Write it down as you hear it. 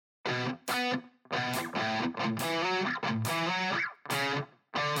And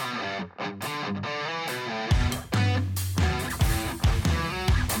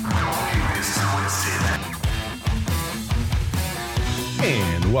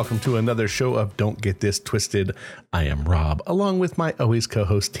welcome to another show of Don't Get This Twisted. I am Rob, along with my always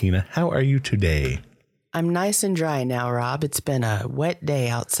co-host Tina. How are you today? I'm nice and dry now, Rob. It's been a wet day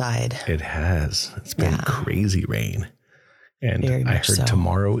outside. It has. It's been crazy rain. And I heard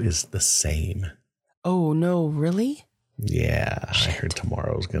tomorrow is the same. Oh, no, really? Yeah, shit. I heard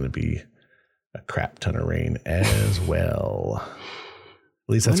tomorrow is going to be a crap ton of rain as well.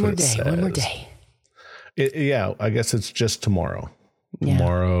 At least that's what it says. One more day. Yeah, I guess it's just tomorrow. Yeah.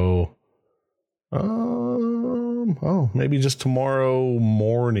 Tomorrow. Maybe just tomorrow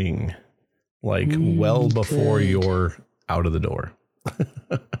morning. Like well before you're out of the door.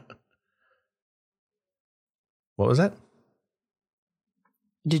 What was that?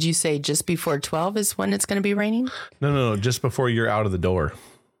 Did you say just before 12 is when it's going to be raining? No. Just before you're out of the door.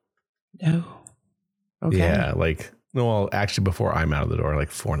 Oh. Okay. Yeah. Actually before I'm out of the door,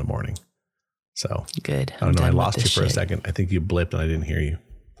 like 4 a.m. So good. Oh no, I lost you for a second. I think you blipped and I didn't hear you.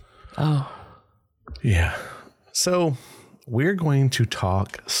 Oh. Yeah. So we're going to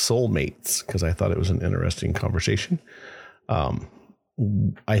talk soulmates because I thought it was an interesting conversation.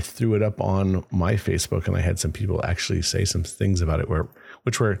 I threw it up on my Facebook and I had some people actually say some things about it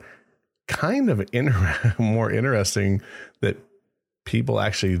which were kind of more interesting, that people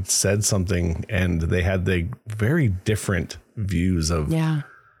actually said something and they had the very different views of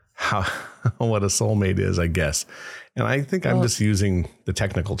how what a soulmate is, I guess. And I think I'm just using the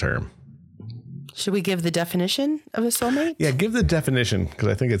technical term. Should we give the definition of a soulmate? Yeah, give the definition because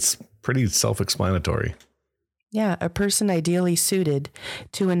I think it's pretty self-explanatory. Yeah, a person ideally suited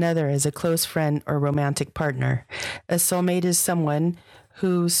to another as a close friend or romantic partner. A soulmate is someone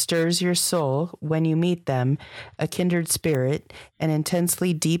who stirs your soul when you meet them, a kindred spirit, an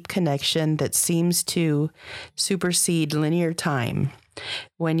intensely deep connection that seems to supersede linear time.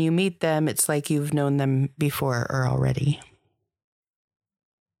 When you meet them, it's like you've known them before or already.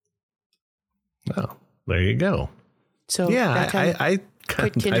 Oh, there you go. So yeah, I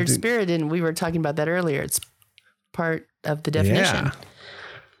put kindred spirit in. We were talking about that earlier. It's part of the definition.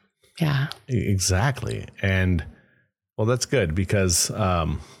 Yeah, exactly. And well, that's good because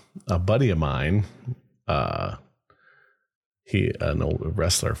a buddy of mine, an old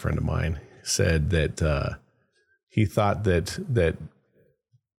wrestler friend of mine, said that he thought that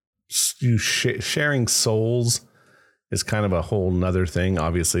sharing souls is kind of a whole nother thing.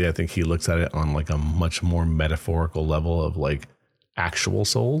 Obviously, I think he looks at it on like a much more metaphorical level of like actual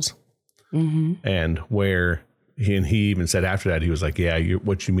souls. Mm-hmm. And where he even said after that, he was like, yeah,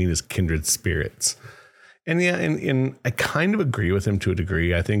 what you mean is kindred spirits. And yeah, and I kind of agree with him to a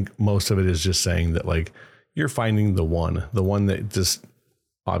degree. I think most of it is just saying that like you're finding the one that just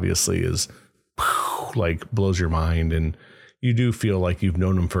obviously is like blows your mind. And you do feel like you've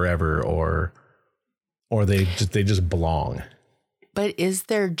known them forever or they just belong. But is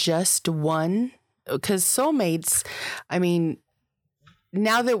there just one? Because soulmates, I mean,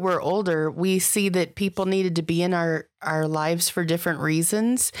 now that we're older, we see that people needed to be in our lives for different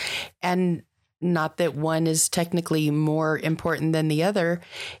reasons. And not that one is technically more important than the other.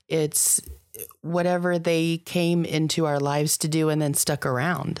 It's whatever they came into our lives to do and then stuck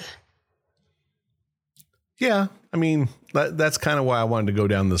around. Yeah. I mean, that's kind of why I wanted to go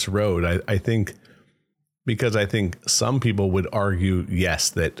down this road. I think because I think some people would argue, yes,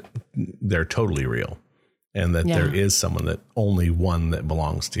 that they're totally real and that there is someone that only one that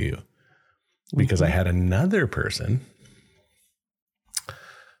belongs to you. Because I had another person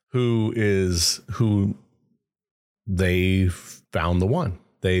who they found the one.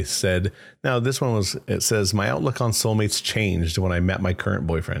 They said, now this one it says, my outlook on soulmates changed when I met my current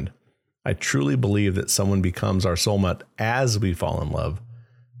boyfriend. I truly believe that someone becomes our soulmate as we fall in love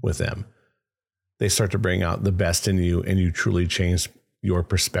with them. They start to bring out the best in you and you truly change your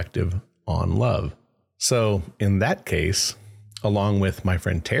perspective on love. So in that case, along with my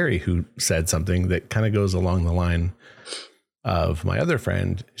friend Terry, who said something that kind of goes along the line of my other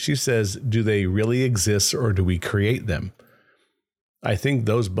friend, she says, do they really exist or do we create them? I think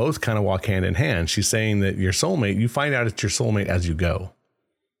those both kind of walk hand in hand. She's saying that your soulmate, you find out it's your soulmate as you go.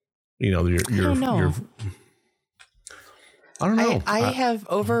 You know, I don't know. I have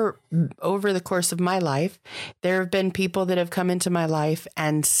over the course of my life, there have been people that have come into my life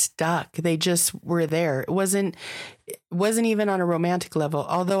and stuck. They just were there. It wasn't even on a romantic level,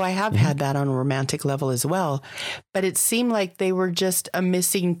 although I have had that on a romantic level as well. But it seemed like they were just a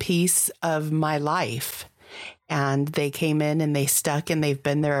missing piece of my life. And they came in and they stuck and they've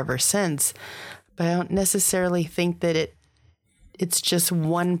been there ever since. But I don't necessarily think that it's just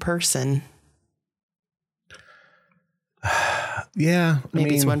one person. Yeah.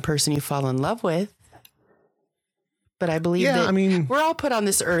 Maybe it's one person you fall in love with. But I believe that we're all put on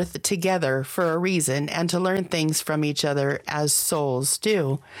this earth together for a reason and to learn things from each other as souls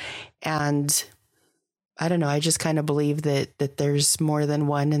do. And I don't know, I just kind of believe that there's more than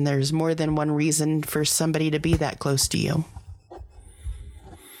one, and there's more than one reason for somebody to be that close to you.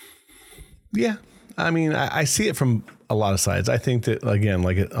 Yeah. I mean, I see it from a lot of sides. I think that, again,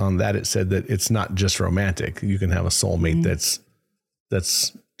 like on that, it said that it's not just romantic. You can have a soulmate that's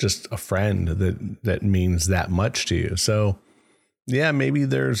just a friend that means that much to you. So yeah, maybe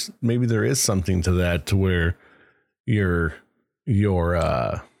there is something to that, to where you're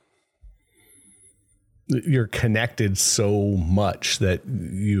connected so much that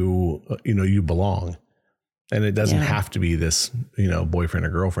you belong, and it doesn't have to be this, boyfriend or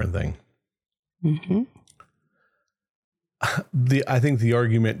girlfriend thing. Mm-hmm. I think the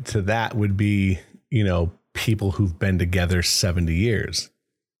argument to that would be, people who've been together 70 years,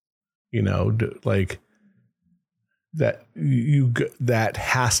 like that that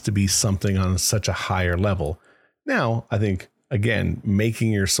has to be something on such a higher level. Now, I think, again,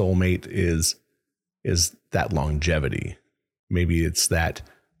 making your soulmate is that longevity. Maybe it's that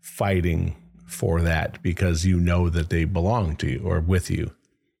fighting for that because you know that they belong to you or with you.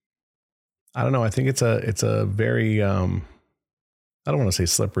 I don't know. I think it's a very, I don't want to say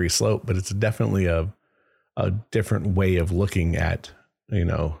slippery slope, but it's definitely a different way of looking at,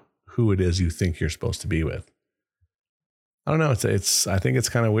 who it is you think you're supposed to be with. I don't know. I think it's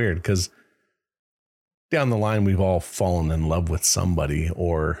kind of weird because down the line, we've all fallen in love with somebody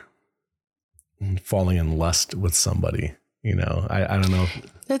or falling in lust with somebody. I don't know.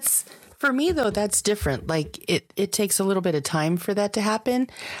 That's, for me though, that's different. Like it takes a little bit of time for that to happen.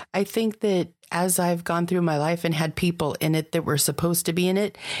 I think that as I've gone through my life and had people in it that were supposed to be in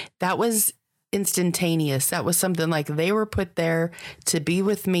it, that was instantaneous. That was something like they were put there to be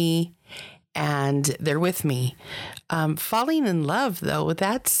with me and they're with me. Falling in love though,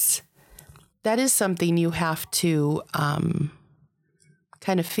 that is something you have to,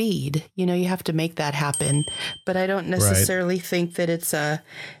 kind of feed, you have to make that happen. But I don't necessarily think that it's a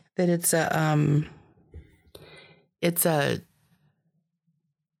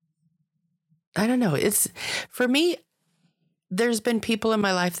I don't know. It's, for me, there's been people in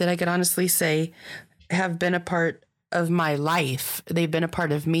my life that I could honestly say have been a part of my life. They've been a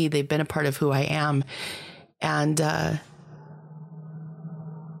part of me. They've been a part of who I am. And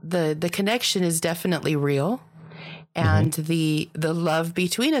the connection is definitely real. And the love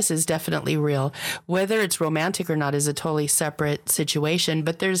between us is definitely real. Whether it's romantic or not is a totally separate situation.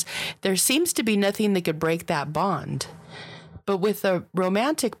 But there seems to be nothing that could break that bond. But with a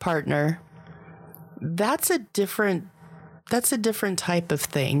romantic partner, that's a different type of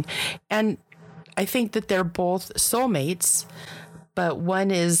thing. And I think that they're both soulmates, but one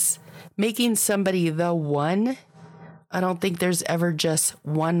is making somebody the one. I don't think there's ever just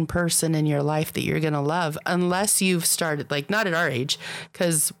one person in your life that you're going to love unless you've started, like, not at our age,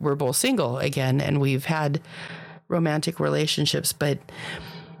 because we're both single again and we've had romantic relationships. But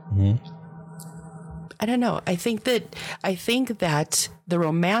I don't know. I think that the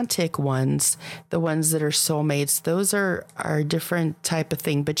romantic ones, the ones that are soulmates, those are a different type of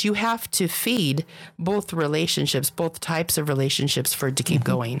thing. But you have to feed both relationships, both types of relationships for it to keep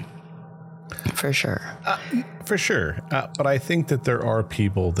going. For sure. For sure. But I think that there are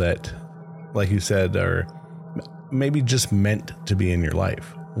people that, like you said, are maybe just meant to be in your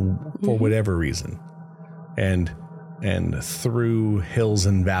life for whatever reason. And through hills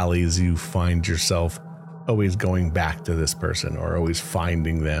and valleys, you find yourself always going back to this person or always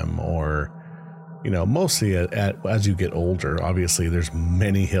finding them, or, mostly as you get older, obviously there's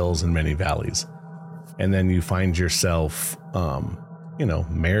many hills and many valleys. And then you find yourself,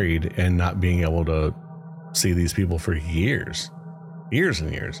 married and not being able to see these people for years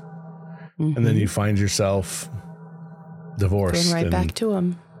and years. And then you find yourself divorced. Going right back to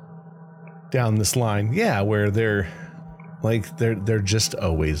them. Down this line. Yeah. Where they're just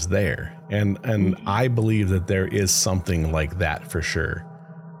always there. And I believe that there is something like that for sure.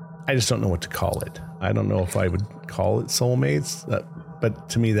 I just don't know what to call it. I don't know if I would call it soulmates, but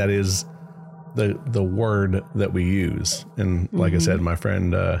to me, that is the word that we use. And like I said, my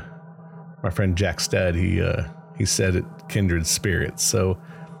friend Jack Stead, he said it, kindred spirits. So,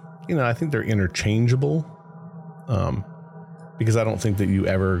 I think they're interchangeable, because I don't think that you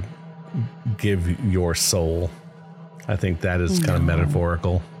ever give your soul. I think that is kind of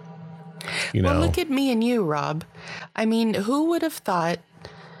metaphorical. Well, look at me and you, Rob. I mean, who would have thought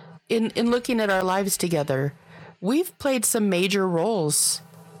in looking at our lives together, we've played some major roles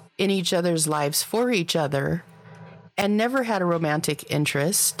in each other's lives for each other and never had a romantic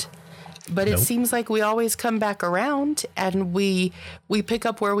interest. But it seems like we always come back around and we pick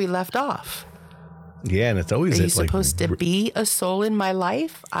up where we left off. Yeah, and it's always Are you supposed to be a soul in my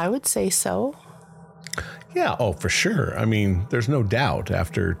life? I would say so. Yeah, oh, for sure. I mean, there's no doubt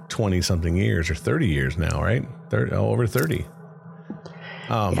after 20-something years or 30 years now, right? Over 30.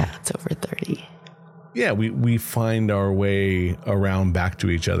 Yeah, it's over 30. Yeah, we find our way around back to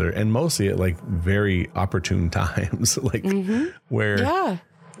each other, and mostly at like very opportune times, like where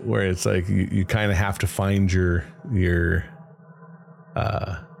it's like you kind of have to find your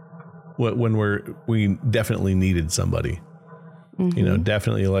when we definitely needed somebody. You know,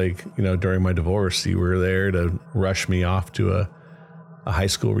 definitely like, you know, during my divorce, you were there to rush me off to a high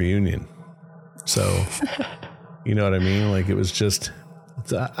school reunion. So, you know what I mean? Like it was just,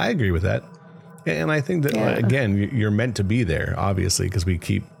 I agree with that. And I think that, again, you're meant to be there, obviously, because we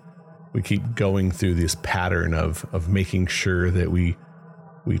keep going through this pattern of making sure that we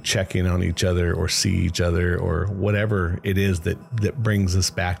check in on each other or see each other or whatever it is that brings us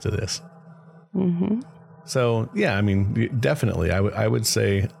back to this. So, yeah, I mean, definitely, I would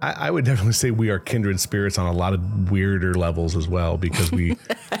say, I would definitely say we are kindred spirits on a lot of weirder levels as well, because we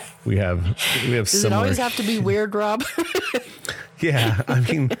have Does similar. it always have to be weird, Rob? Yeah, I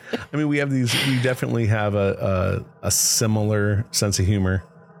mean, we definitely have a similar sense of humor.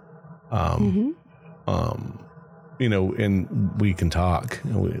 You know, and we can talk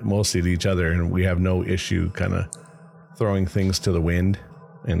mostly to each other, and we have no issue kind of throwing things to the wind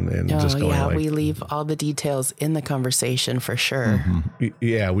and just going like, we leave all the details in the conversation for sure.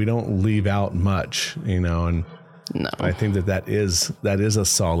 Yeah, we don't leave out much, you know, and No. I think that is a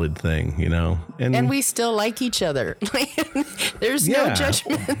solid thing, you know, and we still like each other. There's no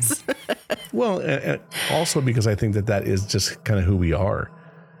judgments. Well, also because I think that is just kind of who we are.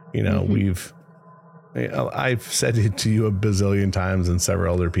 You know, I've said it to you a bazillion times and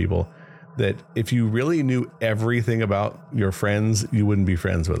several other people that if you really knew everything about your friends, you wouldn't be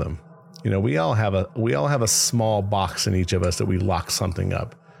friends with them. You know, we all have a small box in each of us that we lock something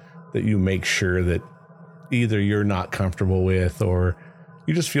up, that you make sure that either you're not comfortable with or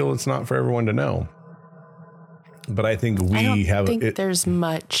you just feel it's not for everyone to know. But I think there's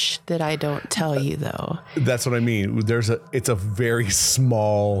much that I don't tell you though. That's what I mean. It's a very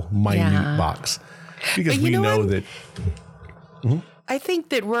small, minute box, because we know that. I think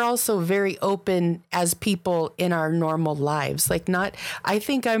that we're also very open as people in our normal lives. I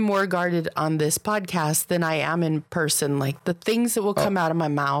think I'm more guarded on this podcast than I am in person. Like the things that will come out of my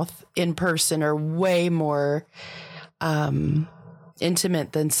mouth in person are way more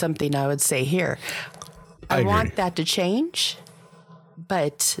intimate than something I would say here. I want that to change,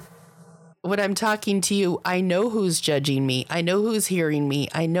 but when I'm talking to you, I know who's judging me. I know who's hearing me.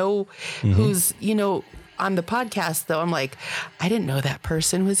 I know who's, you know, on the podcast, though, I'm like, I didn't know that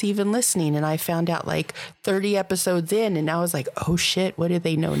person was even listening. And I found out like 30 episodes in, and I was like, oh shit, what do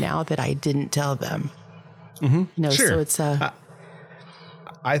they know now that I didn't tell them? You know, sure. So it's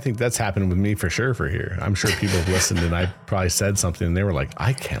I think that's happened with me for sure for here. I'm sure people have listened and I probably said something and they were like,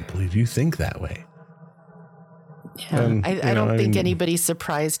 I can't believe you think that way. Yeah, and, I don't think anybody's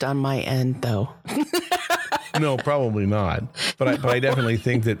surprised on my end, though. No, probably not. But I definitely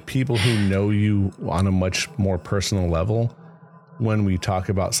think that people who know you on a much more personal level, when we talk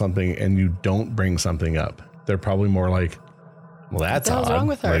about something and you don't bring something up, they're probably more like, well, that's odd. What's wrong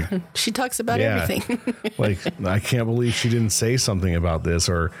with her? Like, she talks about everything. Like, I can't believe she didn't say something about this,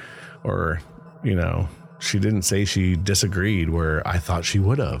 or, you know, she didn't say she disagreed where I thought she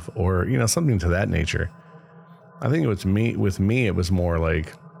would have, or, you know, something to that nature. I think with me, it was more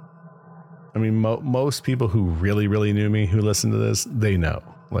like, I mean, most people who really, really knew me, who listen to this, they know,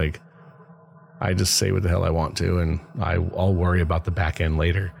 like, I just say what the hell I want to, and I'll worry about the back end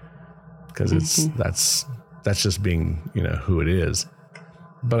later, because that's just being, you know, who it is.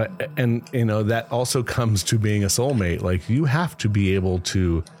 But, and, you know, that also comes to being a soulmate. Like, you have to be able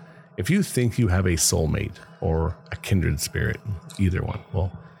to, if you think you have a soulmate or a kindred spirit, either one,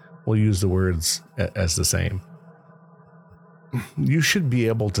 well, we'll use the words as the same. You should be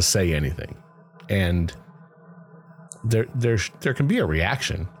able to say anything, and there can be a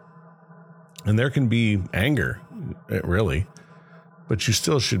reaction, and there can be anger, really, but you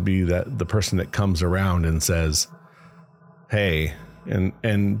still should be the person that comes around and says, hey,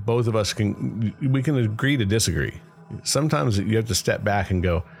 and both of us can agree to disagree. Sometimes you have to step back and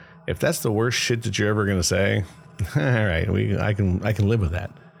go, if that's the worst shit that you're ever going to say, all right, I can live with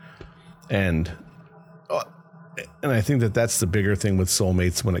that. And And I think that that's the bigger thing with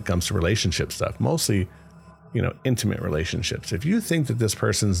soulmates when it comes to relationship stuff, mostly, intimate relationships. If you think that this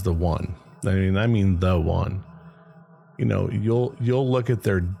person's the one, I mean the one, you'll look at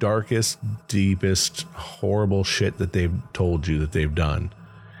their darkest, deepest, horrible shit that they've told you that they've done.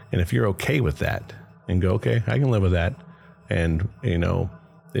 And if you're okay with that and go, okay, I can live with that. And,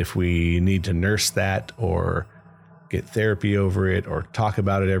 if we need to nurse that or get therapy over it or talk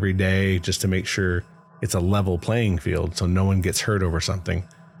about it every day just to make sure it's a level playing field so no one gets hurt over something,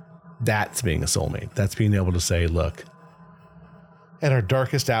 that's being a soulmate. That's being able to say, look, at our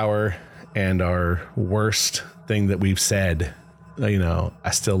darkest hour and our worst thing that we've said,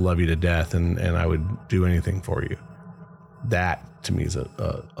 I still love you to death and I would do anything for you. That to me is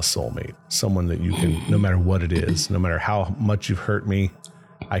a soulmate, someone that you can, no matter what it is, no matter how much you've hurt me,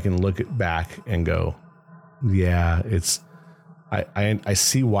 I can look it back and go, yeah, I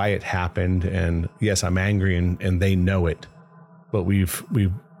see why it happened. And yes, I'm angry and they know it, but we've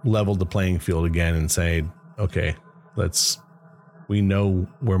leveled the playing field again and say, okay, we know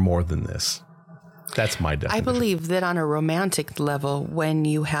we're more than this. That's my definition. I believe that on a romantic level, when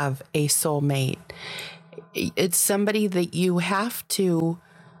you have a soulmate, it's somebody that you have to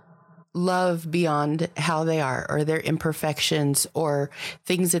love beyond how they are or their imperfections or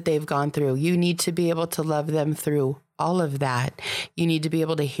things that they've gone through. You need to be able to love them through all of that. You need to be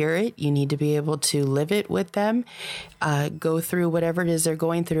able to hear it. You need to be able to live it with them, go through whatever it is they're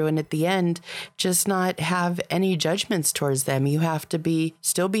going through. And at the end, just not have any judgments towards them. You have to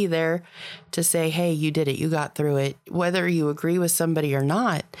still be there to say, hey, you did it. You got through it. Whether you agree with somebody or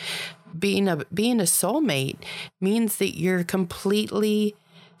not, being a soulmate means that you're completely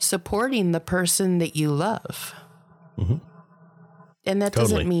supporting the person that you love. Mm-hmm. And that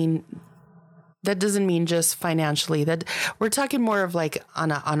Totally. doesn't mean just financially. That we're talking more of like on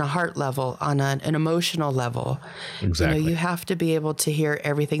a heart level, on an emotional level. Exactly. You have to be able to hear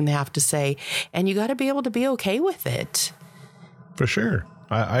everything they have to say, and you got to be able to be okay with it. For sure.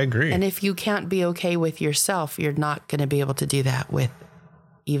 I agree. And if you can't be okay with yourself, you're not going to be able to do that with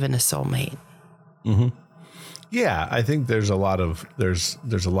even a soulmate. Mm-hmm. Yeah, I think there's a lot of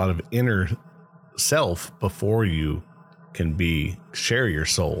inner self before you can share your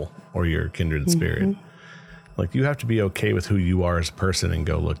soul or your kindred spirit. Like you have to be okay with who you are as a person and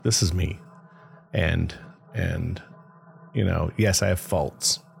go, look, this is me. And yes, I have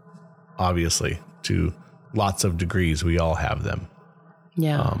faults, obviously, to lots of degrees. We all have them.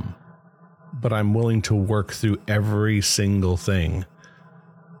 Yeah. But I'm willing to work through every single thing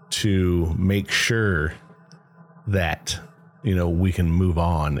to make sure that, we can move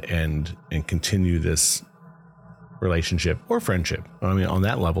on and continue this relationship or friendship. I mean, on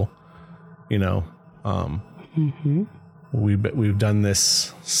that level, we've done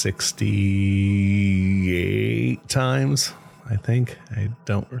this 68 times. I think. I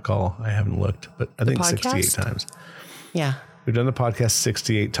don't recall. I haven't looked, but I think 68 times. Yeah. We've done the podcast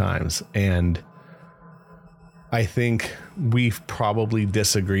 68 times, and I think we've probably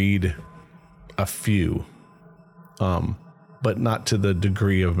disagreed a few, but not to the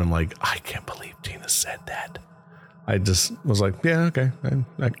degree of being like, I can't believe Tina said that. I just was like, yeah, okay. I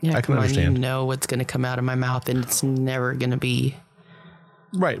can understand. You know what's going to come out of my mouth, and it's never going to be.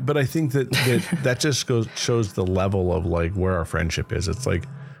 Right. But I think that just shows the level of like where our friendship is. It's like,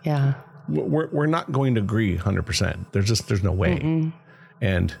 yeah, we're not going to agree 100%. There's no way. Mm-mm.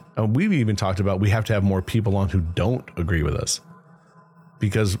 And we've even talked about, we have to have more people on who don't agree with us,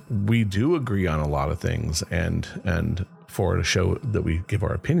 because we do agree on a lot of things, and for a show that we give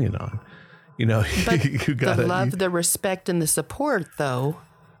our opinion on, but you got the love, the respect, and the support though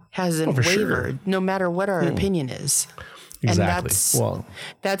hasn't wavered, sure. No matter what our opinion is. Exactly. And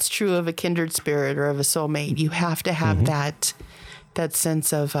that's true of a kindred spirit or of a soulmate. You have to have that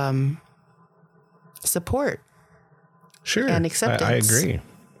sense of support. Sure. And acceptance. I agree.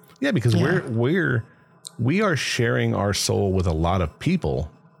 Yeah, because we are sharing our soul with a lot of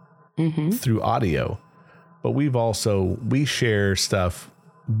people through audio, but we share stuff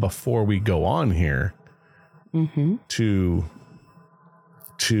before we go on here to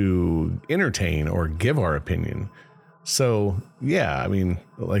entertain or give our opinion. So, yeah, I mean,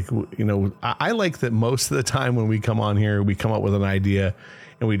 like, I like that most of the time when we come on here, we come up with an idea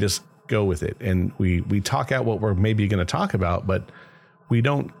and we just go with it. And we talk out what we're maybe going to talk about, but we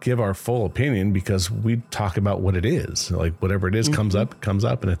don't give our full opinion because we talk about what it is. Like whatever it is comes up.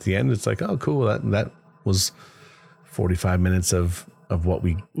 And at the end, it's like, oh, cool. That was 45 minutes of what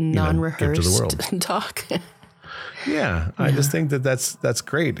we non-rehearsed give to the world. Talk. Yeah. I just think that's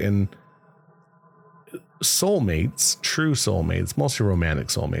great. And soulmates, true soulmates, mostly romantic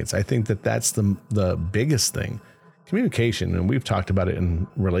soulmates, I think that that's the biggest thing. Communication, and we've talked about it in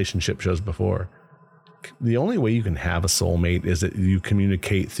relationship shows before. The only way you can have a soulmate is that you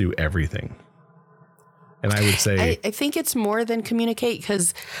communicate through everything. And I would say, I think it's more than communicate,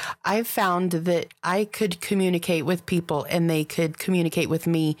 because I've found that I could communicate with people and they could communicate with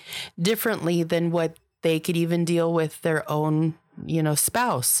me differently than what they could even deal with their own,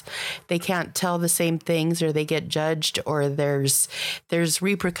 spouse. They can't tell the same things, or they get judged, or there's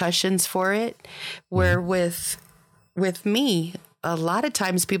repercussions for it. Where with me, a lot of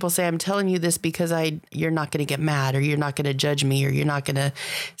times people say, I'm telling you this because you're not going to get mad, or you're not going to judge me, or you're not going to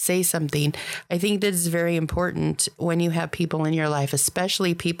say something. I think that is very important when you have people in your life,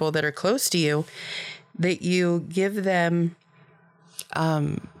 especially people that are close to you, that you give them,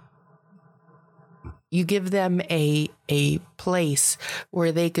 a place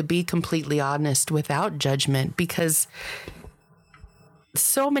where they could be completely honest without judgment, because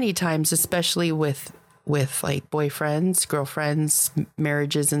so many times, especially with like boyfriends, girlfriends,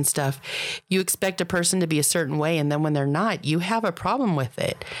 marriages and stuff, you expect a person to be a certain way, and then when they're not, you have a problem with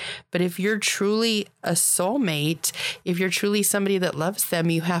it. But if you're truly a soulmate, if you're truly somebody that loves them,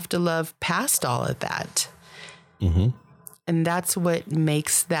 you have to love past all of that. mm-hmm. And that's what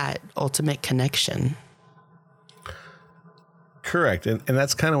makes that ultimate connection. Correct. And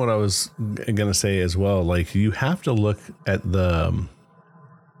that's kind of what I was going to say as well. Like, you have to look at the,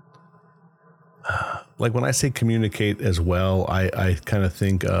 like when I say communicate as well, I kind of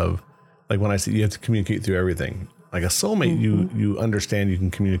think of, like when I say you have to communicate through everything. Like a soulmate, you understand you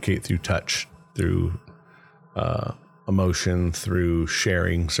can communicate through touch, through emotion, through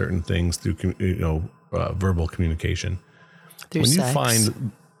sharing certain things, through verbal communication. Through when sex. You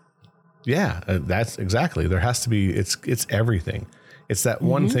find, that's exactly. There has to be. It's everything. It's that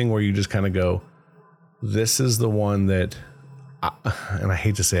one thing where you just kind of go, this is the one that, and I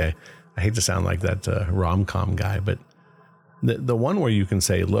hate to say. I hate to sound like that rom-com guy, but the one where you can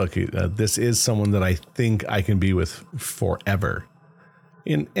say, look, this is someone that I think I can be with forever.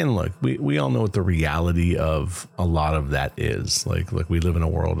 And look, we all know what the reality of a lot of that is. Like, look, we live in a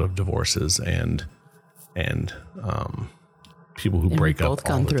world of divorces and people who break up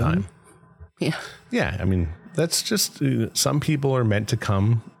all the time. Yeah. Yeah. I mean, that's just, some people are meant to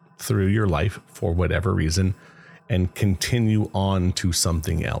come through your life for whatever reason and continue on to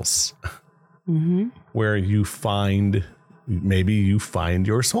something else, where you find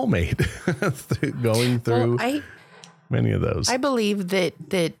your soulmate going through many of those. I believe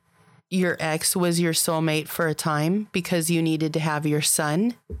that your ex was your soulmate for a time because you needed to have your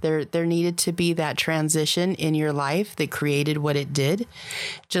son. There needed to be that transition in your life that created what it did.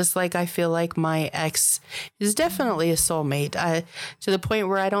 Just like I feel like my ex is definitely a soulmate, to the point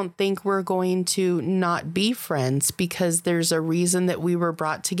where I don't think we're going to not be friends because there's a reason that we were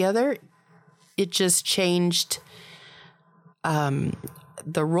brought together. It just changed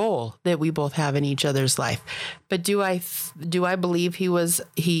the role that we both have in each other's life. But do I believe he is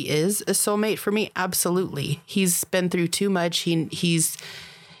a soulmate for me? Absolutely. He's been through too much. He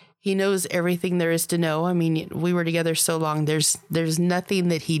knows everything there is to know. I mean, we were together so long. There's nothing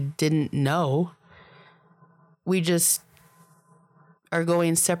that he didn't know. We just are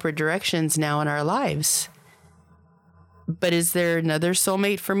going separate directions now in our lives. But is there another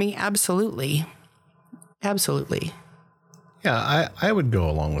soulmate for me? Absolutely. Absolutely. Yeah, I would go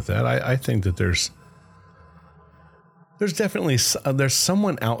along with that. I think that there's definitely, there's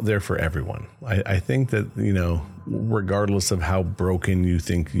someone out there for everyone. I think that, regardless of how broken you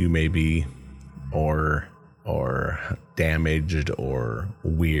think you may be, or damaged or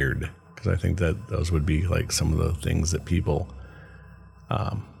weird, because I think that those would be like some of the things that people,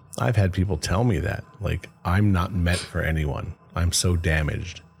 I've had people tell me that, like, I'm not meant for anyone. I'm so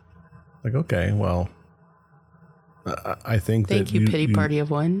damaged. Like, okay, well, I think Thank you, pity party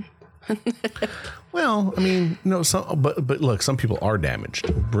of one. Well, I mean, no, but look, some people are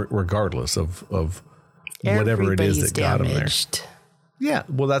damaged regardless of whatever it is that got them there. Yeah,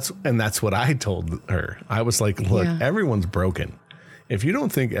 well, that's what I told her. I was like, look, everyone's broken. If you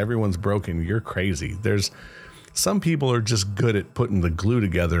don't think everyone's broken, you're crazy. There's some people are just good at putting the glue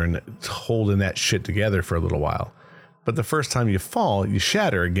together and holding that shit together for a little while. But the first time you fall, you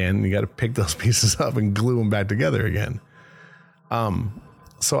shatter again. You got to pick those pieces up and glue them back together again.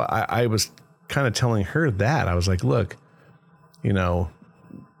 So I was kind of telling her that. I was like, look, you're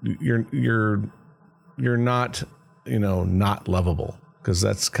not, not lovable, because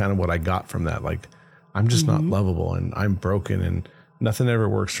that's kind of what I got from that. Like, I'm just not lovable, and I'm broken, and nothing ever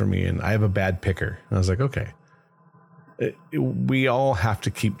works for me, and I have a bad picker. And I was like, okay. we all have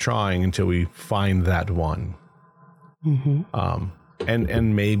to keep trying until we find that one.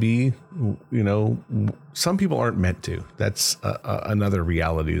 And maybe, some people aren't meant to. That's another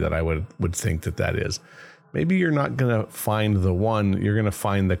reality that I would think that is. Maybe you're not going to find the one. You're going to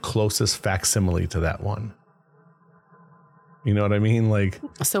find the closest facsimile to that one. You know what I mean? Like,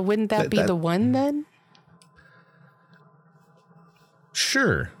 so wouldn't that be the one then?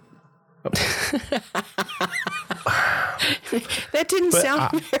 Sure. That didn't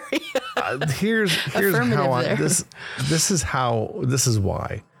sound very. Here's how this is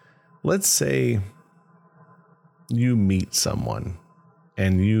why. Let's say you meet someone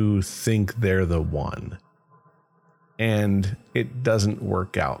and you think they're the one, and it doesn't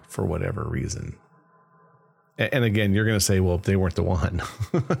work out for whatever reason. And again, you're going to say, well, they weren't the one.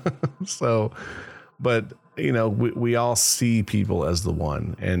 So, but we all see people as the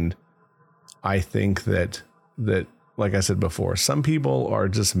one. And I think that, like I said before, some people are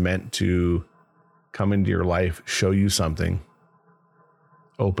just meant to come into your life, show you something,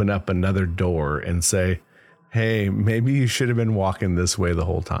 open up another door and say, hey, maybe you should have been walking this way the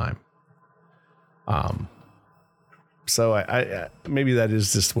whole time. So I maybe that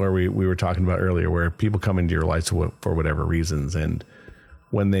is just where we were talking about earlier, where people come into your life for whatever reasons. And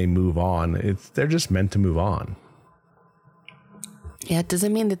when they move on, they're just meant to move on. Yeah, it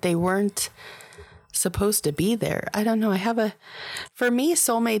doesn't mean that they weren't supposed to be there. I don't know. For me,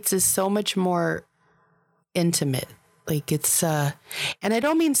 soulmates is so much more intimate. Like it's, and I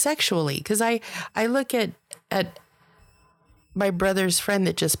don't mean sexually, because I look at my brother's friend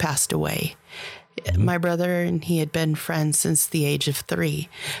that just passed away. My brother and he had been friends since the age of 3.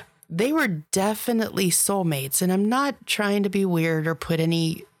 They were definitely soulmates, and I'm not trying to be weird or put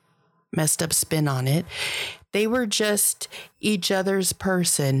any messed up spin on it. They were just each other's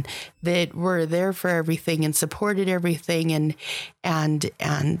person that were there for everything and supported everything and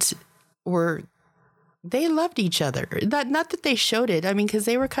they loved each other. Not that they showed it. I mean, because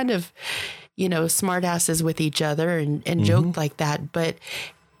they were kind of, smart asses with each other and joked like that. But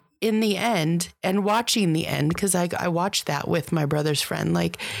in the end, and watching the end, because I watched that with my brother's friend,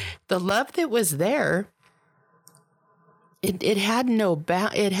 like the love that was there, it had no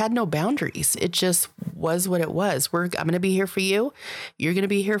boundaries. It just was what it was. I'm going to be here for you. You're going to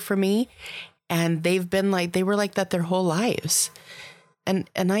be here for me. And they were like that their whole lives. And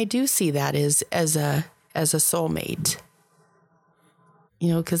I do see that as a soulmate,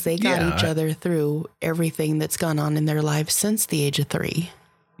 because they got each other through everything that's gone on in their lives since the age of 3.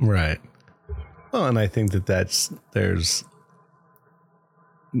 Right. Well, and I think there's,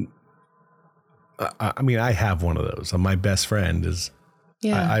 I mean, I have one of those. My best friend is,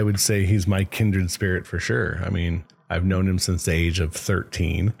 I would say he's my kindred spirit for sure. I mean, I've known him since the age of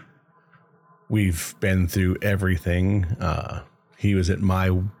 13. We've been through everything. He was at my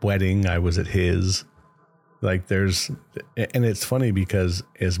wedding. I was at his. And it's funny because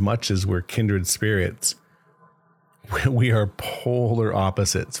as much as we're kindred spirits, we are polar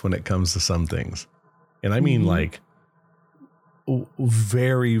opposites when it comes to some things. And I mean, like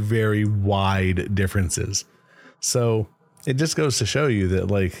very, very wide differences. So it just goes to show you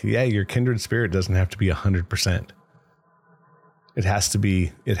that your kindred spirit doesn't have to be 100%. It has to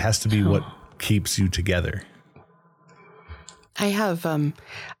be what keeps you together. I have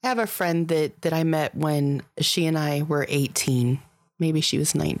a friend that I met when she and I were 18. Maybe she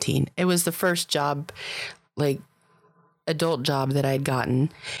was 19. It was the first job, adult job that I'd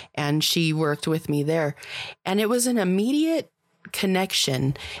gotten, and she worked with me there. And it was an immediate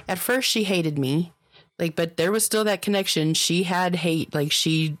connection. At first she hated me, but there was still that connection. She had hate,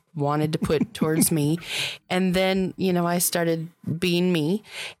 she wanted to put towards me. And then, I started being me.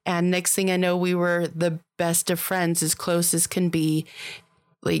 And next thing I know, we were the best of friends, as close as can be.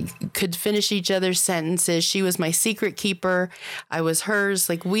 Could finish each other's sentences. She was my secret keeper. I was hers.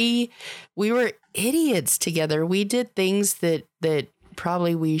 We were idiots together. We did things that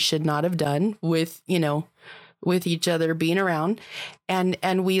probably we should not have done with each other being around.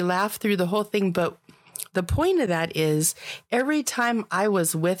 And we laughed through the whole thing. But the point of that is every time I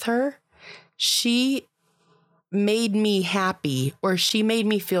was with her, she made me happy, or she made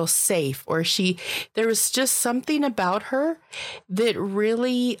me feel safe, or there was just something about her that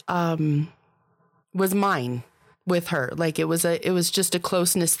really was mine with her. It was just a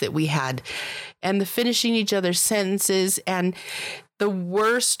closeness that we had, and the finishing each other's sentences and the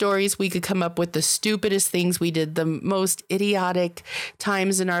worst stories we could come up with, the stupidest things we did, the most idiotic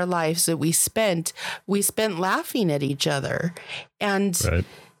times in our lives that we spent laughing at each other. And right.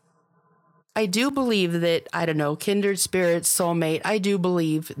 I do believe that, kindred spirit, soulmate, I do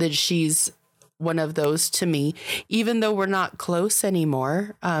believe that she's one of those to me, even though we're not close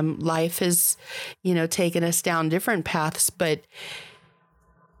anymore. Life has, taken us down different paths, but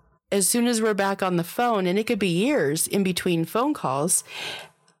as soon as we're back on the phone, and it could be years in between phone calls,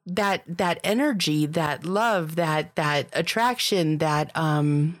 that energy, that love, that attraction, that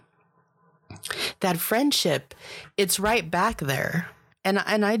friendship, it's right back there. And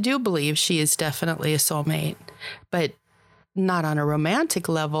I do believe she is definitely a soulmate, but not on a romantic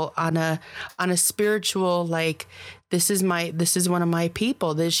level, on a spiritual, like, this is one of my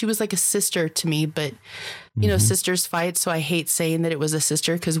people. That she was like a sister to me, but sisters fight. So I hate saying that it was a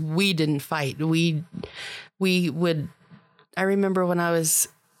sister, because we didn't fight. I remember when I was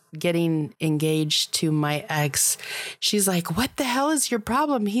getting engaged to my ex, she's like, what the hell is your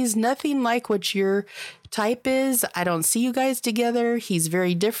problem? He's nothing like what your type is. I don't see you guys together. He's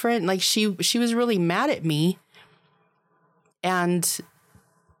very different. Like, she was really mad at me and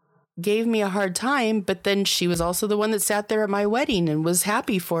gave me a hard time, but then she was also the one that sat there at my wedding and was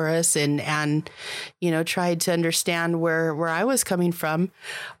happy for us and tried to understand where I was coming from.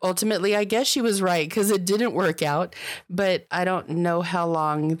 Ultimately, I guess she was right, because it didn't work out, but I don't know how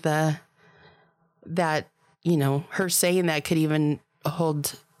long her saying that could even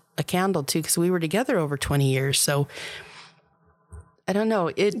hold a candle to, because we were together over 20 years. So I don't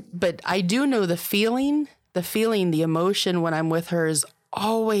know but I do know the feeling, the emotion when I'm with her is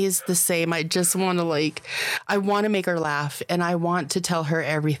always the same. I just want to I want to make her laugh, and I want to tell her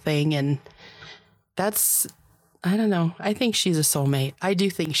everything. And I don't know. I think she's a soulmate. I do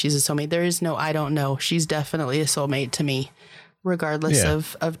think she's a soulmate. There is no, I don't know. She's definitely a soulmate to me, regardless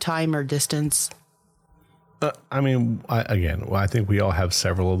of time or distance. I think we all have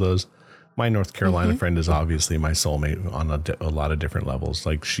several of those. My North Carolina friend is obviously my soulmate on a lot of different levels.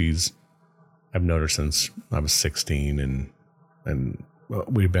 Like, I've known her since I was 16, and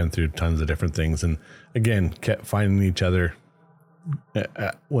we've been through tons of different things, and again, kept finding each other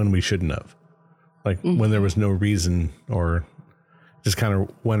when we shouldn't have, when there was no reason, or just kind of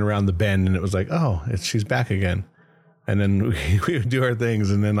went around the bend, and it was like, oh, she's back again. And then we would do our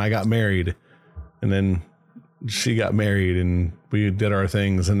things, and then I got married, and then she got married, and we did our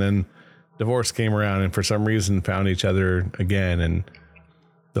things, and then divorce came around, and for some reason found each other again. And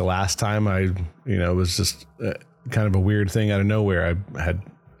the last time it was just kind of a weird thing out of nowhere. I had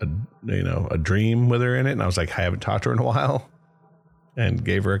a dream with her in it, and I was like, I haven't talked to her in a while, and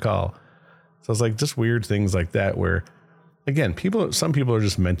gave her a call. So it's like just weird things like that, where again, some people are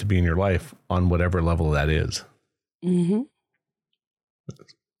just meant to be in your life on whatever level that is. Mm-hmm.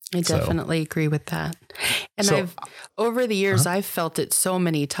 I definitely agree with that. And over the years, I've felt it so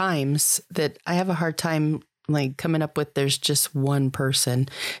many times that I have a hard time coming up with, there's just one person.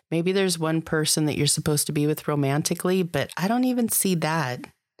 Maybe there's one person that you're supposed to be with romantically, but I don't even see that.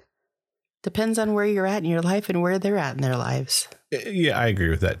 Depends on where you're at in your life and where they're at in their lives. Yeah, I agree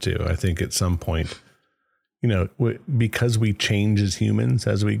with that too. I think at some point, because we change as humans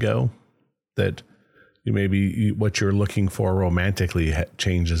as we go, that what you're looking for romantically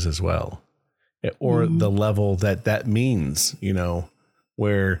changes as well. Or the level that means,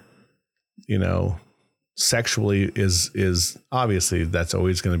 where, sexually is obviously that's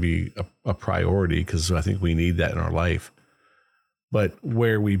always going to be a priority, because I think we need that in our life. But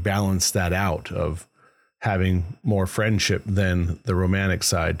where we balance that out of having more friendship than the romantic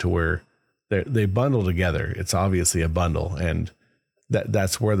side, to where they bundle together. It's obviously a bundle, and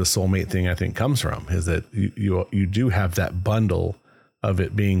that's where the soulmate thing I think comes from, is that you do have that bundle of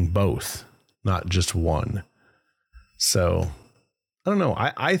it being both, not just one. So I don't know.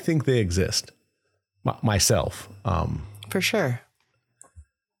 I think they exist. Myself. For sure.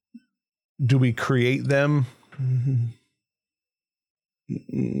 Do we create them?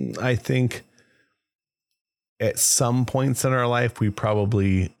 I think at some points in our life, we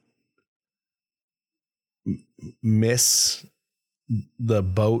probably miss the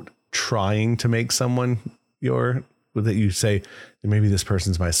boat trying to make someone that you say, maybe this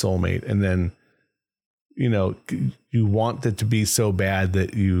person's my soulmate. And then, you want it to be so bad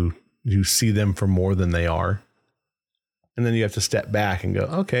that you see them for more than they are. And then you have to step back and go,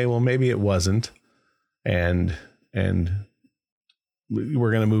 okay, well, maybe it wasn't. And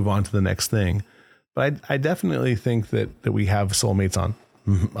we're going to move on to the next thing. But I definitely think that we have soulmates on,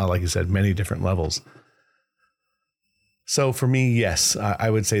 like you said, many different levels. So for me, yes, I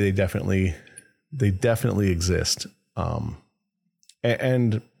would say they definitely exist.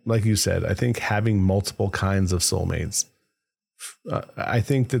 And like you said, I think having multiple kinds of soulmates, I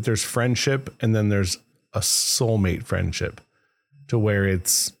think that there's friendship, and then there's a soulmate friendship, to where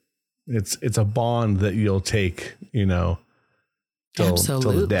it's a bond that you'll take, till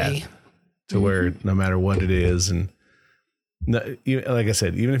the death, to where no matter what it is, and like I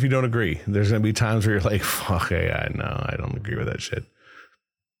said, even if you don't agree, there's going to be times where you're like, okay, I don't agree with that shit.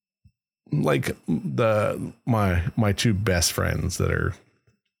 Like my two best friends that are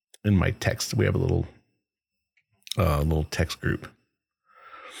in my text, we have a little text group,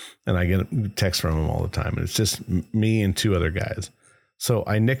 and I get texts from them all the time, and it's just me and two other guys. So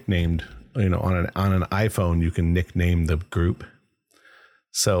I nicknamed, on an iPhone, you can nickname the group.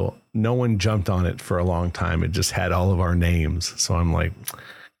 So no one jumped on it for a long time. It just had all of our names. So I'm like,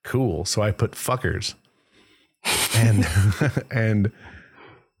 cool. So I put fuckers, and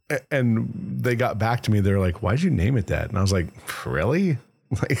they got back to me. They're like, why'd you name it that? And I was like, really?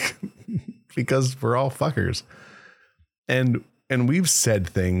 Like, because we're all fuckers. And we've said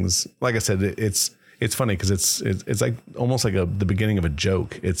things, like I said, it's funny because it's like almost like the beginning of a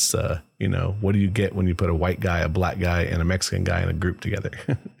joke. It's, what do you get when you put a white guy, a black guy, and a Mexican guy in a group together?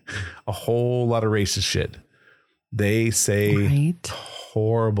 A whole lot of racist shit. They say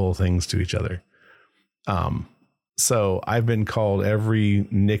horrible things to each other. So I've been called every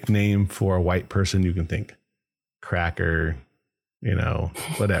nickname for a white person you can think. Cracker,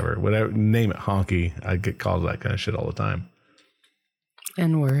 whatever, name it, honky. I get called that kind of shit all the time.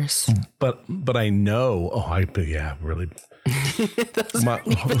 And worse. But I know, really.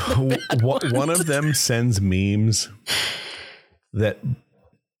 One of them sends memes that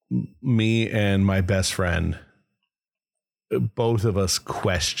me and my best friend, both of us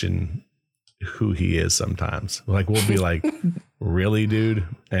question who he is sometimes. Like, we'll be like, really, dude?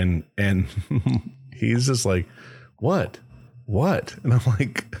 And he's just like, what? And I'm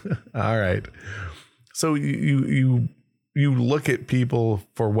like, all right. So you look at people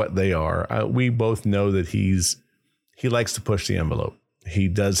for what they are. We both know that he likes to push the envelope. He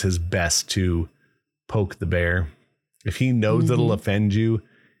does his best to poke the bear. If he knows it'll offend you,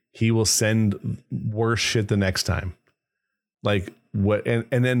 he will send worse shit the next time. Like what? And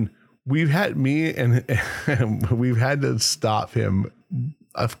then we've had we've had to stop him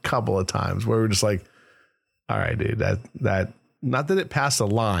a couple of times where we're just like, all right, dude, that not that it passed a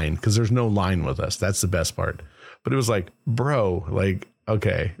line, because there's no line with us. That's the best part. But it was like, bro, like,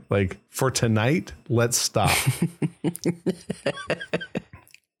 okay, like for tonight, let's stop.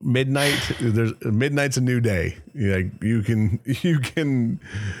 Midnight's a new day. Like you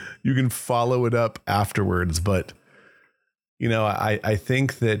can follow it up afterwards. But I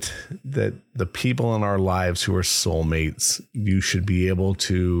think that the people in our lives who are soulmates, you should be able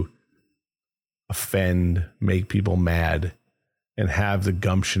to offend, make people mad, and have the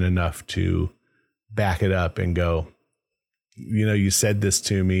gumption enough to back it up and go, you said this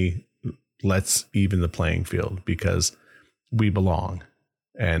to me, let's even the playing field because we belong.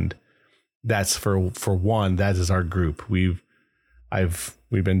 And that's for one, that is our group. We've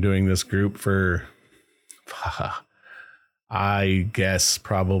been doing this group for, I guess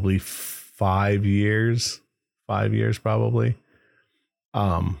probably 5 years probably.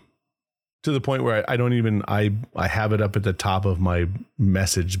 To the point where I don't even, I have it up at the top of my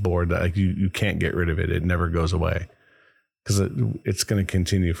message board. Like you can't get rid of it. It never goes away because it's going to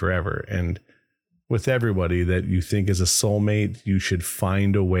continue forever. And with everybody that you think is a soulmate, you should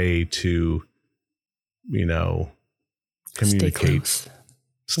find a way to, communicate,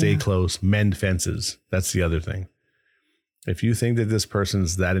 stay close, mend fences. That's the other thing. If you think that this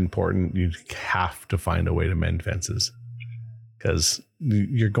person's that important, you have to find a way to mend fences, because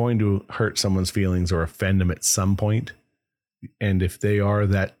you're going to hurt someone's feelings or offend them at some point. And if they are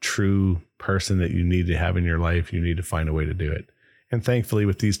that true person that you need to have in your life, you need to find a way to do it. And thankfully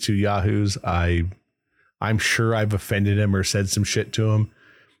with these two yahoos, I'm sure I've offended him or said some shit to him,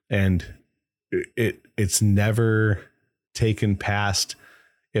 and it's never taken past.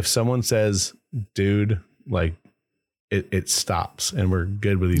 If someone says, dude, like it stops and we're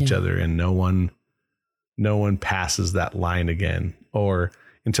good with each other, and no one passes that line again, or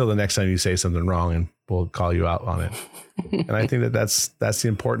until the next time you say something wrong and we'll call you out on it. And I think that's the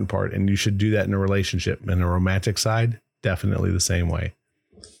important part. And you should do that in a relationship. In a romantic side, definitely the same way.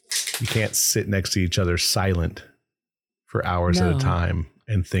 You can't sit next to each other silent for hours at a time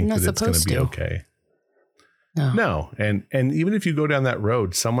and think that it's going to be okay. No. And even if you go down that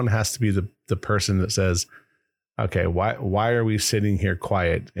road, someone has to be the person that says, okay, why are we sitting here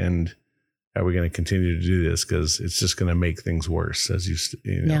quiet, and are we going to continue to do this? Because it's just going to make things worse as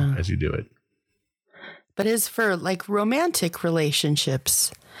as you do it. But as for like romantic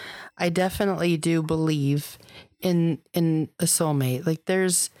relationships, I definitely do believe in a soulmate. Like there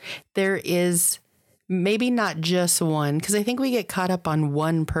is maybe not just one, because I think we get caught up on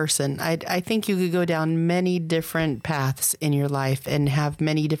one person. I think you could go down many different paths in your life and have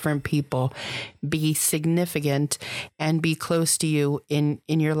many different people be significant and be close to you in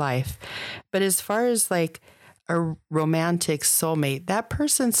your life. But as far as like a romantic soulmate, that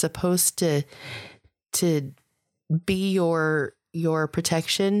person's supposed to be your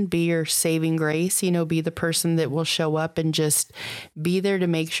protection, be your saving grace, be the person that will show up and just be there to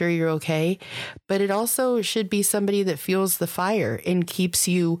make sure you're okay. But it also should be somebody that fuels the fire and keeps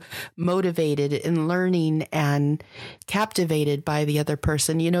you motivated and learning and captivated by the other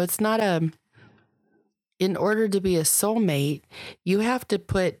person. It's not in order to be a soulmate, you have to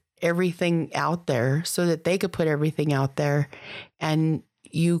put everything out there so that they could put everything out there, and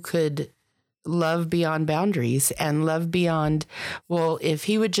you could love beyond boundaries and love beyond, well, if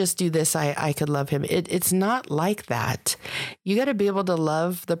he would just do this, I could love him. It's not like that. You got to be able to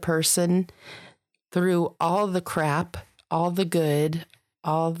love the person through all the crap, all the good,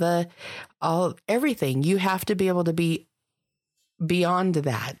 everything. You have to be able to be beyond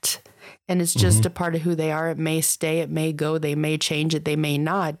that. And it's just a part of who they are. It may stay, it may go, they may change it, they may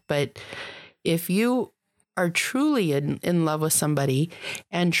not. But if you are truly in love with somebody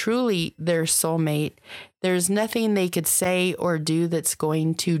and truly their soulmate, there's nothing they could say or do that's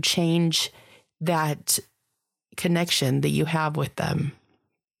going to change that connection that you have with them.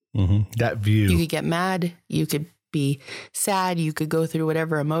 That view. You could get mad, you could be sad, you could go through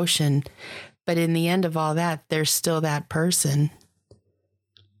whatever emotion, but in the end of all that, there's still that person.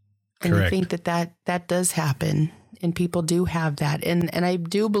 And Correct. I think that does happen. And people do have that. And I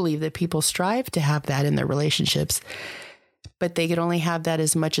do believe that people strive to have that in their relationships, but they can only have that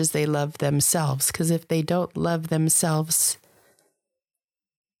as much as they love themselves. Because if they don't love themselves,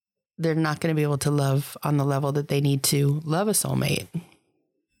 they're not going to be able to love on the level that they need to love a soulmate.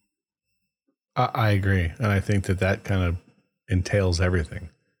 I agree. And I think that kind of entails everything.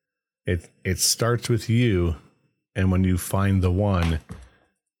 It starts with you. And when you find the one,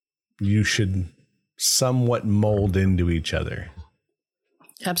 you should somewhat mold into each other.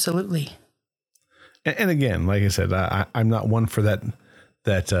 Absolutely. And again, like I said, I'm not one for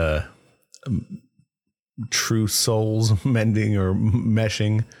that true souls mending or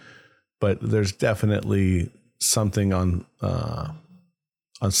meshing, but there's definitely something on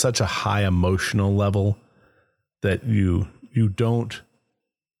such a high emotional level that you don't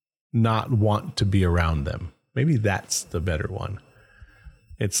not want to be around them. Maybe that's the better one.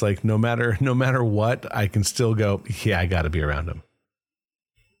 It's like no matter what, I can still go, yeah, I got to be around him.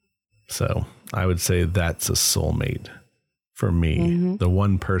 So I would say that's a soulmate for me. The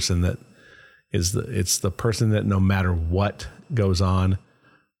one person that it's the person that no matter what goes on,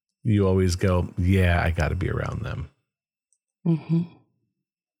 you always go, yeah, I got to be around them.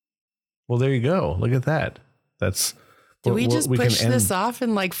 Well, there you go. Look at that. That's. Did we just push this off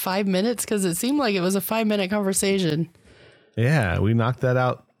in like 5 minutes? Because it seemed like it was a 5-minute conversation. Yeah, we knocked that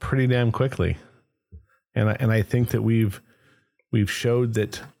out pretty damn quickly. And I think that we've showed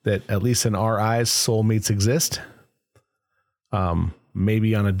that at least in our eyes, soulmates exist.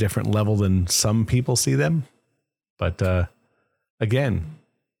 Maybe on a different level than some people see them. But again,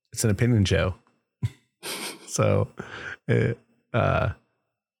 it's an opinion show. So yeah,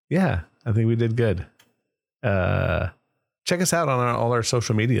 I think we did good. Check us out on all our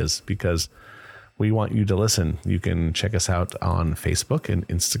social medias because we want you to listen. You can check us out on Facebook and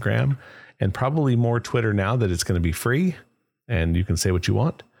Instagram and probably more Twitter now that it's going to be free and you can say what you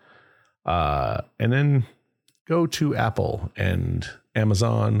want. And then go to Apple and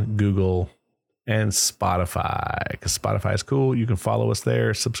Amazon, Google, and Spotify because Spotify is cool. You can follow us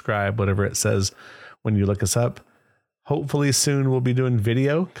there, subscribe, whatever it says when you look us up. Hopefully soon we'll be doing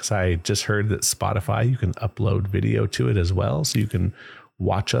video because I just heard that Spotify, you can upload video to it as well. So you can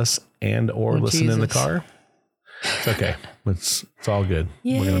watch us and or listen in the car. It's okay. It's all good.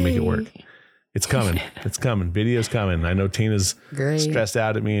 Yay. We're going to make it work. It's coming. It's coming. Video's coming. I know Tina's stressed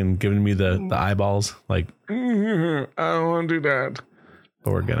out at me and giving me the eyeballs like, I don't want to do that.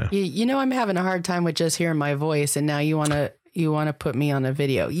 But we're going to. You know, I'm having a hard time with just hearing my voice. And now you want to put me on a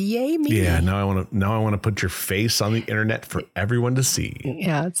video. Yay, me. Yeah. Now I want to put your face on the internet for everyone to see.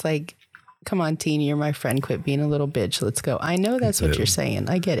 Yeah. It's like, come on, Tina, you're my friend. Quit being a little bitch. Let's go. I know that's what you're saying.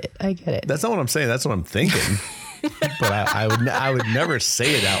 I get it. That's not what I'm saying. That's what I'm thinking. But I would never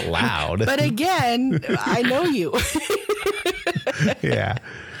say it out loud. But again, I know you. Yeah.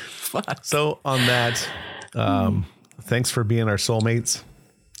 Fuck. So on that, thanks for being our soulmates.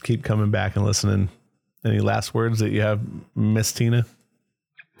 Keep coming back and listening. Any last words that you have, Miss Tina?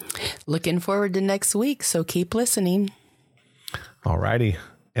 Looking forward to next week. So keep listening. All righty.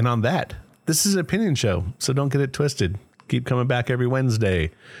 And on that, this is an opinion show, so don't get it twisted. Keep coming back every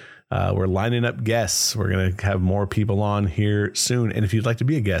Wednesday. We're lining up guests. We're going to have more people on here soon. And if you'd like to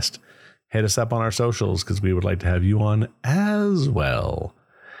be a guest, hit us up on our socials because we would like to have you on as well.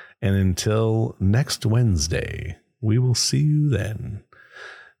 And until next Wednesday, we will see you then.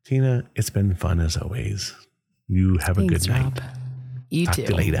 Tina, it's been fun as always. You have a good night. Rob. You Talk too.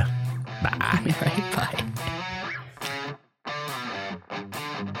 to you later. Bye. All right, bye.